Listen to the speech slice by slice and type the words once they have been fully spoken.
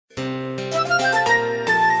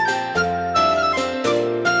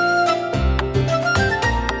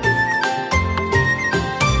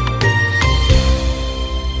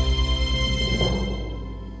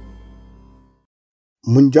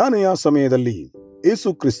ಮುಂಜಾನೆಯ ಸಮಯದಲ್ಲಿ ಯೇಸು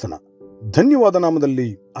ಕ್ರಿಸ್ತನ ಧನ್ಯವಾದ ನಾಮದಲ್ಲಿ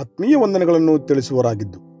ಆತ್ಮೀಯ ವಂದನೆಗಳನ್ನು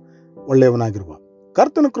ತಿಳಿಸುವರಾಗಿದ್ದು ಒಳ್ಳೆಯವನಾಗಿರುವ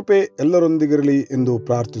ಕರ್ತನ ಕೃಪೆ ಎಲ್ಲರೊಂದಿಗಿರಲಿ ಎಂದು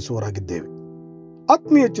ಪ್ರಾರ್ಥಿಸುವರಾಗಿದ್ದೇವೆ.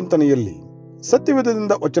 ಆತ್ಮೀಯ ಚಿಂತನೆಯಲ್ಲಿ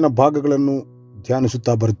ಸತ್ಯವೇದದಿಂದ ವಚನ ಭಾಗಗಳನ್ನು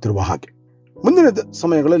ಧ್ಯಾನಿಸುತ್ತಾ ಬರುತ್ತಿರುವ ಹಾಗೆ ಮುಂದಿನ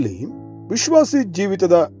ಸಮಯಗಳಲ್ಲಿ ವಿಶ್ವಾಸಿ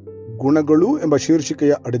ಜೀವಿತದ ಗುಣಗಳು ಎಂಬ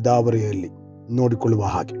ಶೀರ್ಷಿಕೆಯ ಅಡಿದಾವರಿಯಲ್ಲಿ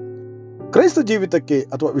ನೋಡಿಕೊಳ್ಳುವ ಹಾಗೆ ಕ್ರೈಸ್ತ ಜೀವಿತಕ್ಕೆ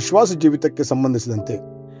ಅಥವಾ ವಿಶ್ವಾಸ ಜೀವಿತಕ್ಕೆ ಸಂಬಂಧಿಸಿದಂತೆ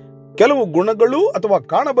ಕೆಲವು ಗುಣಗಳು ಅಥವಾ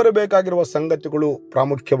ಕಾಣಬರಬೇಕಾಗಿರುವ ಸಂಗತಿಗಳು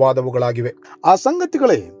ಪ್ರಾಮುಖ್ಯವಾದವುಗಳಾಗಿವೆ. ಆ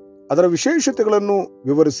ಸಂಗತಿಗಳೇ ಅದರ ವಿಶೇಷತೆಗಳನ್ನು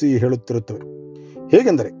ವಿವರಿಸಿ ಹೇಳುತ್ತಿರುತ್ತವೆ.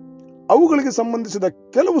 ಹೇಗೆಂದರೆ ಅವುಗಳಿಗೆ ಸಂಬಂಧಿಸಿದ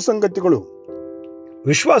ಕೆಲವು ಸಂಗತಿಗಳು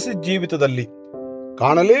ವಿಶ್ವಾಸಿ ಜೀವಿತದಲ್ಲಿ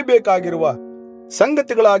ಕಾಣಲೇಬೇಕಾಗಿರುವ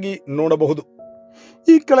ಸಂಗತಿಗಳಾಗಿ ನೋಡಬಹುದು.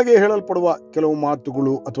 ಈ ಕೆಳಗೆ ಹೇಳಲ್ಪಡುವ ಕೆಲವು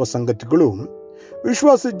ಮಾತುಗಳು ಅಥವಾ ಸಂಗತಿಗಳು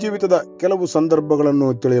ವಿಶ್ವಾಸಿ ಜೀವಿತದ ಕೆಲವು ಸಂದರ್ಭಗಳನ್ನು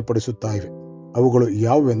ತಿಳಿಯಪಡಿಸುತ್ತಾ ಇವೆ. ಅವುಗಳು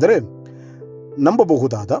ಯಾವುವೆಂದರೆ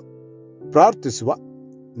ನಂಬಬಹುದಾದ, ಪ್ರಾರ್ಥಿಸುವ,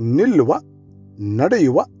 ನಿಲ್ಲುವ,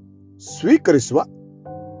 ನಡೆಯುವ, ಸ್ವೀಕರಿಸುವ,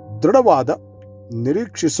 ದೃಢವಾದ,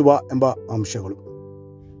 ನಿರೀಕ್ಷಿಸುವ ಎಂಬ ಅಂಶಗಳು.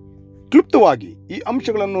 ಕ್ಲುಪ್ತವಾಗಿ ಈ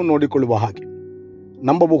ಅಂಶಗಳನ್ನು ನೋಡಿಕೊಳ್ಳುವ ಹಾಗೆ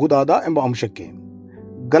ನಂಬಬಹುದಾದ ಎಂಬ ಅಂಶಕ್ಕೆ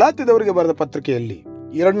ಗಲಾತ್ಯದವರಿಗೆ ಬರೆದ ಪತ್ರಿಕೆಯಲ್ಲಿ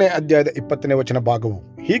 2ನೇ ಅಧ್ಯಾಯದ 20ನೇ ವಚನ ಭಾಗವು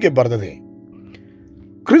ಹೀಗೆ ಬರೆದಿದೆ: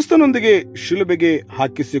 ಕ್ರಿಸ್ತನೊಂದಿಗೆ ಶಿಲುಬೆಗೆ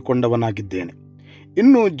ಹಾಕಿಸಿಕೊಂಡವನಾಗಿದ್ದೇನೆ.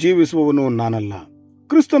 ಇನ್ನು ಜೀವಿಸುವವನು ನಾನಲ್ಲ,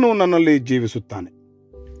 ಕ್ರಿಸ್ತನು ನನ್ನಲ್ಲಿ ಜೀವಿಸುತ್ತಾನೆ.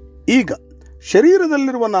 ಈಗ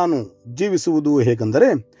ಶರೀರದಲ್ಲಿರುವ ನಾನು ಜೀವಿಸುವುದು ಹೇಗೆಂದರೆ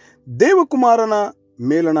ದೇವಕುಮಾರನ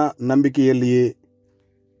ಮೇಲಣ ನಂಬಿಕೆಯಲ್ಲಿಯೇ.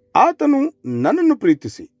 ಆತನು ನನ್ನನ್ನು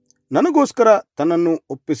ಪ್ರೀತಿಸಿ ನನಗೋಸ್ಕರ ತನ್ನನ್ನು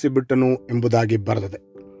ಒಪ್ಪಿಸಿಬಿಟ್ಟನು ಎಂಬುದಾಗಿ ಬರೆದಿದೆ.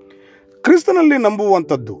 ಕ್ರಿಸ್ತನಲ್ಲಿ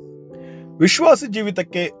ನಂಬುವಂಥದ್ದು ವಿಶ್ವಾಸಿ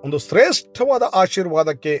ಜೀವಿತಕ್ಕೆ ಒಂದು ಶ್ರೇಷ್ಠವಾದ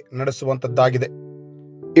ಆಶೀರ್ವಾದಕ್ಕೆ ನಡೆಸುವಂಥದ್ದಾಗಿದೆ.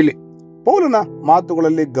 ಇಲ್ಲಿ ಪೌಲನ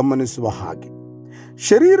ಮಾತುಗಳಲ್ಲಿ ಗಮನಿಸುವ ಹಾಗೆ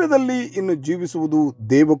ಶರೀರದಲ್ಲಿ ಇನ್ನು ಜೀವಿಸುವುದು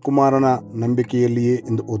ದೇವಕುಮಾರನ ನಂಬಿಕೆಯಲ್ಲಿಯೇ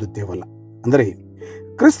ಎಂದು ಓದುತ್ತೇವಲ್ಲ. ಅಂದರೆ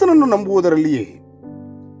ಕ್ರಿಸ್ತನನ್ನು ನಂಬುವುದರಲ್ಲಿಯೇ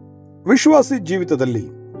ವಿಶ್ವಾಸಿ ಜೀವಿತದಲ್ಲಿ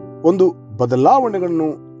ಒಂದು ಬದಲಾವಣೆಗಳನ್ನು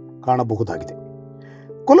ಕಾಣಬಹುದಾಗಿದೆ.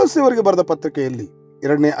 ಕೊಲೊಸ್ಸೆಯವರಿಗೆ ಬರೆದ ಪತ್ರಿಕೆಯಲ್ಲಿ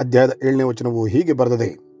 2ನೇ ಅಧ್ಯಾಯದ 7ನೇ ವಚನವು ಹೀಗೆ ಬರೆದಿದೆ: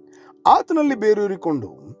 ಆತನಲ್ಲಿ ಬೇರೂರಿಕೊಂಡು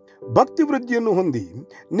ಭಕ್ತಿ ವೃದ್ಧಿಯನ್ನು ಹೊಂದಿ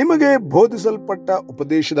ನಿಮಗೆ ಬೋಧಿಸಲ್ಪಟ್ಟ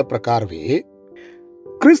ಉಪದೇಶದ ಪ್ರಕಾರವೇ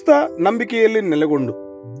ಕ್ರಿಸ್ತ ನಂಬಿಕೆಯಲ್ಲಿ ನೆಲೆಗೊಂಡು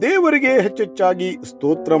ದೇವರಿಗೆ ಹೆಚ್ಚೆಚ್ಚಾಗಿ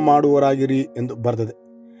ಸ್ತೋತ್ರ ಮಾಡುವರಾಗಿರಿ ಎಂದು ಬರೆದಿದೆ.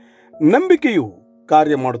 ನಂಬಿಕೆಯು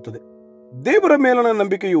ಕಾರ್ಯ ಮಾಡುತ್ತದೆ. ದೇವರ ಮೇಲನ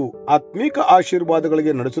ನಂಬಿಕೆಯು ಆತ್ಮೀಕ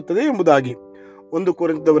ಆಶೀರ್ವಾದಗಳಿಗೆ ನಡೆಸುತ್ತದೆ ಎಂಬುದಾಗಿ 1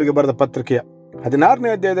 ಕೊರಿಂಥದವರಿಗೆ ಬರೆದ ಪತ್ರಿಕೆಯ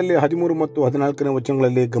 16ನೇ ಅಧ್ಯಾಯದಲ್ಲಿ 13 ಮತ್ತು 14ನೇ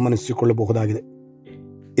ವಚನಗಳಲ್ಲಿ ಗಮನಿಸಿಕೊಳ್ಳಬಹುದಾಗಿದೆ.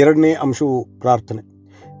 2ನೇ ಅಂಶವು ಪ್ರಾರ್ಥನೆ.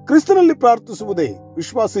 ಕ್ರಿಸ್ತನಲ್ಲಿ ಪ್ರಾರ್ಥಿಸುವುದೇ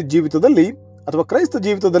ವಿಶ್ವಾಸಿ ಜೀವಿತದಲ್ಲಿ ಅಥವಾ ಕ್ರೈಸ್ತ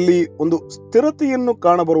ಜೀವಿತದಲ್ಲಿ ಒಂದು ಸ್ಥಿರತೆಯನ್ನು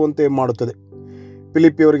ಕಾಣಬರುವಂತೆ ಮಾಡುತ್ತದೆ.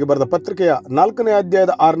 ಫಿಲಿಪ್ಪಿಯವರಿಗೆ ಬರೆದ ಪತ್ರಿಕೆಯ 4ನೇ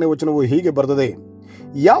ಅಧ್ಯಾಯದ 6ನೇ ವಚನವು ಹೀಗೆ ಬರೆದಿದೆ: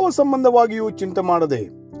 ಯಾವ ಸಂಬಂಧವಾಗಿಯೂ ಚಿಂತೆ ಮಾಡದೆ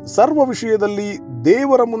ಸರ್ವ ವಿಷಯದಲ್ಲಿ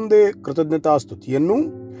ದೇವರ ಮುಂದೆ ಕೃತಜ್ಞತಾ ಸ್ತುತಿಯನ್ನು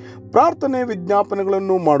ಪ್ರಾರ್ಥನೆ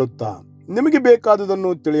ವಿಜ್ಞಾಪನೆಗಳನ್ನು ಮಾಡುತ್ತಾ ನಿಮಗೆ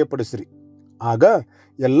ಬೇಕಾದುದನ್ನು ತಿಳಿಯಪಡಿಸಿರಿ. ಆಗ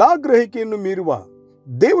ಎಲ್ಲಾ ಗ್ರಹಿಕೆಯನ್ನು ಮೀರುವ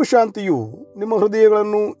ದೇವಶಾಂತಿಯು ನಿಮ್ಮ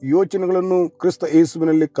ಹೃದಯಗಳನ್ನು ಯೋಚನೆಗಳನ್ನು ಕ್ರಿಸ್ತ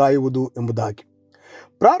ಯೇಸುವಿನಲ್ಲಿ ಕಾಯುವುದು ಎಂಬುದಾಗಿ.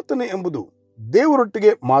 ಪ್ರಾರ್ಥನೆ ಎಂಬುದು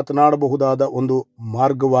ದೇವರೊಟ್ಟಿಗೆ ಮಾತನಾಡಬಹುದಾದ ಒಂದು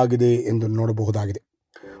ಮಾರ್ಗವಾಗಿದೆ ಎಂದು ನೋಡಬಹುದಾಗಿದೆ.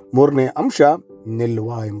 3ನೇ ಅಂಶ ನಿಲ್ಲುವ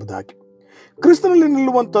ಎಂಬುದಾಗಿ. ಕ್ರಿಸ್ತನಲ್ಲಿ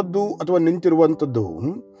ನಿಲ್ಲುವಂಥದ್ದು ಅಥವಾ ನಿಂತಿರುವಂಥದ್ದು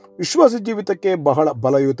ವಿಶ್ವಾಸ ಜೀವಿತಕ್ಕೆ ಬಹಳ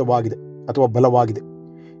ಬಲಯುತವಾಗಿದೆ ಅಥವಾ ಬಲವಾಗಿದೆ.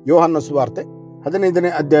 ಯೋಹನ್ನ ಸುವಾರ್ತೆ 15ನೇ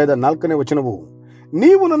ಅಧ್ಯಾಯದ 4ನೇ ವಚನವು: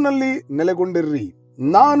 ನೀವು ನನ್ನಲ್ಲಿ ನೆಲೆಗೊಂಡಿರ್ರಿ,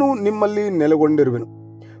 ನಾನು ನಿಮ್ಮಲ್ಲಿ ನೆಲೆಗೊಂಡಿರುವೆನು.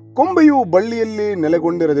 ಕೊಂಬೆಯು ಬಳ್ಳಿಯಲ್ಲಿ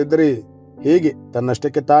ನೆಲೆಗೊಂಡಿರದಿದ್ದರೆ ಹೇಗೆ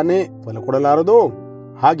ತನ್ನಷ್ಟಕ್ಕೆ ತಾನೇ ಫಲ ಕೊಡಲಾರದೋ,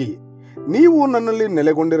 ಹಾಗೆಯೇ ನೀವು ನನ್ನಲ್ಲಿ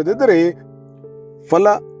ನೆಲೆಗೊಂಡಿರದಿದ್ದರೆ ಫಲ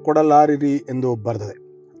ಕೊಡಲಾರಿರಿ ಎಂದು ಬರೆದಿದೆ.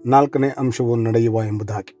 4ನೇ ಅಂಶವು ನಡೆಯುವ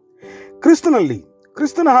ಎಂಬುದಾಗಿ. ಕ್ರಿಸ್ತನಲ್ಲಿ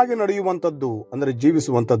ಕ್ರಿಸ್ತನ ಹಾಗೆ ನಡೆಯುವಂಥದ್ದು ಅಂದರೆ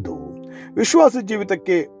ಜೀವಿಸುವಂಥದ್ದು ವಿಶ್ವಾಸ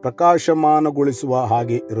ಜೀವಿತಕ್ಕೆ ಪ್ರಕಾಶಮಾನಗೊಳಿಸುವ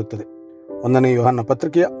ಹಾಗೆ ಇರುತ್ತದೆ. 1ನೇ ಯೋಹನ್ನ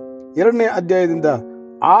ಪತ್ರಿಕೆಯ 2ನೇ ಅಧ್ಯಾಯದಿಂದ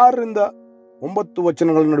 6ರಿಂದ 9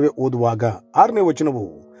 ವಚನಗಳ ನಡುವೆ ಓದುವಾಗ 6ನೇ ವಚನವು: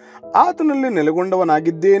 ಆತನಲ್ಲಿ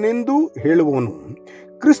ನೆಲೆಗೊಂಡವನಾಗಿದ್ದೇನೆಂದು ಹೇಳುವವನು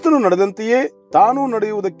ಕ್ರಿಸ್ತನು ನಡೆದಂತೆಯೇ ತಾನೂ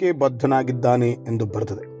ನಡೆಯುವುದಕ್ಕೆ ಬದ್ಧನಾಗಿದ್ದಾನೆ ಎಂದು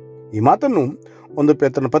ಬರೆದಿದೆ. ಈ ಮಾತನ್ನು 1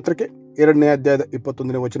 ಪೇತ್ರನ ಪತ್ರಿಕೆ 2ನೇ ಅಧ್ಯಾಯದ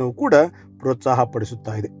 21ನೇ ವಚನವು ಕೂಡ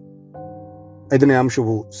ಪ್ರೋತ್ಸಾಹಪಡಿಸುತ್ತಾ ಇದೆ. 5ನೇ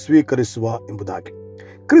ಅಂಶವು ಸ್ವೀಕರಿಸುವ ಎಂಬುದಾಗಿ.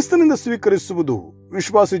 ಕ್ರಿಸ್ತನಿಂದ ಸ್ವೀಕರಿಸುವುದು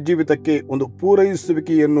ವಿಶ್ವಾಸಿ ಜೀವಿತಕ್ಕೆ ಒಂದು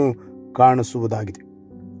ಪೂರೈಸುವಿಕೆಯನ್ನು ಕಾಣಿಸುವುದಾಗಿದೆ.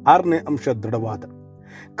 6ನೇ ಅಂಶ ದೃಢವಾದ.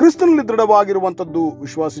 ಕ್ರಿಸ್ತನಲ್ಲಿ ದೃಢವಾಗಿರುವಂಥದ್ದು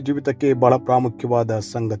ವಿಶ್ವಾಸಿ ಜೀವಿತಕ್ಕೆ ಬಹಳ ಪ್ರಾಮುಖ್ಯವಾದ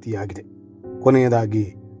ಸಂಗತಿಯಾಗಿದೆ. ಕೊನೆಯದಾಗಿ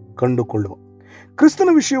ಕಂಡುಕೊಳ್ಳುವ. ಕ್ರಿಸ್ತನ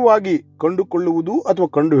ವಿಷಯವಾಗಿ ಕಂಡುಕೊಳ್ಳುವುದು ಅಥವಾ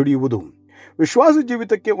ಕಂಡುಹಿಡಿಯುವುದು ವಿಶ್ವಾಸ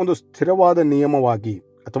ಜೀವಿತಕ್ಕೆ ಒಂದು ಸ್ಥಿರವಾದ ನಿಯಮವಾಗಿ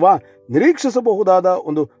ಅಥವಾ ನಿರೀಕ್ಷಿಸಬಹುದಾದ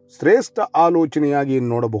ಒಂದು ಶ್ರೇಷ್ಠ ಆಲೋಚನೆಯಾಗಿ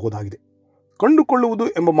ನೋಡಬಹುದಾಗಿದೆ. ಕಂಡುಕೊಳ್ಳುವುದು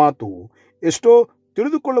ಎಂಬ ಮಾತು ಎಷ್ಟೋ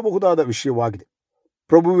ತಿಳಿದುಕೊಳ್ಳಬಹುದಾದ ವಿಷಯವಾಗಿದೆ.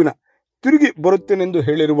 ಪ್ರಭುವಿನ ತಿರುಗಿ ಬರುತ್ತೇನೆಂದು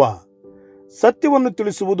ಹೇಳಿರುವ ಸತ್ಯವನ್ನು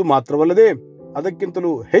ತಿಳಿಸುವುದು ಮಾತ್ರವಲ್ಲದೆ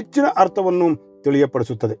ಅದಕ್ಕಿಂತಲೂ ಹೆಚ್ಚಿನ ಅರ್ಥವನ್ನು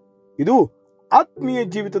ತಿಳಿಯಪಡಿಸುತ್ತದೆ. ಇದು ಆತ್ಮೀಯ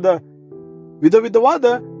ಜೀವಿತದ ವಿಧ ವಿಧವಾದ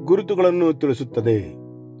ಗುರುತುಗಳನ್ನು ತಿಳಿಸುತ್ತದೆ.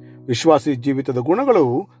 ವಿಶ್ವಾಸಿ ಜೀವಿತದ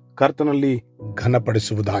ಗುಣಗಳು ಕರ್ತನಲ್ಲಿ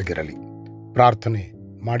ಘನಪಡಿಸುವುದಾಗಿರಲಿ. ಪ್ರಾರ್ಥನೆ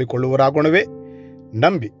ಮಾಡಿಕೊಳ್ಳುವರಾಗೋಣವೇ.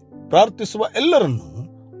 ನಂಬಿ ಪ್ರಾರ್ಥಿಸುವ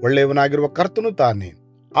ಎಲ್ಲರನ್ನೂ ಒಳ್ಳೆಯವನಾಗಿರುವ ಕರ್ತನು ತಾನೇ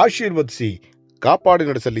ಆಶೀರ್ವದಿಸಿ ಕಾಪಾಡಿ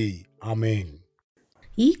ನಡೆಸಲಿ. ಆಮೇನ್.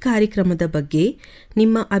 ಈ ಕಾರ್ಯಕ್ರಮದ ಬಗ್ಗೆ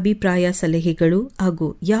ನಿಮ್ಮ ಅಭಿಪ್ರಾಯ, ಸಲಹೆಗಳು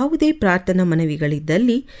ಹಾಗೂ ಯಾವುದೇ ಪ್ರಾರ್ಥನಾ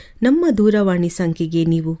ಮನವಿಗಳಿದ್ದಲ್ಲಿ ನಮ್ಮ ದೂರವಾಣಿ ಸಂಖ್ಯೆಗೆ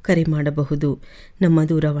ನೀವು ಕರೆ ಮಾಡಬಹುದು. ನಮ್ಮ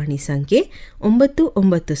ದೂರವಾಣಿ ಸಂಖ್ಯೆ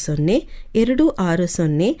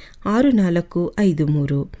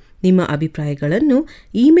 9902606453. ನಿಮ್ಮ ಅಭಿಪ್ರಾಯಗಳನ್ನು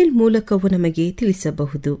ಇಮೇಲ್ ಮೂಲಕವೂ ನಮಗೆ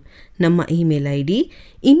ತಿಳಿಸಬಹುದು. ನಮ್ಮ ಇಮೇಲ್ ID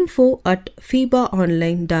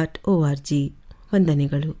info@fibaonline.org.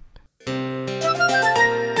 ವಂದನೆಗಳು.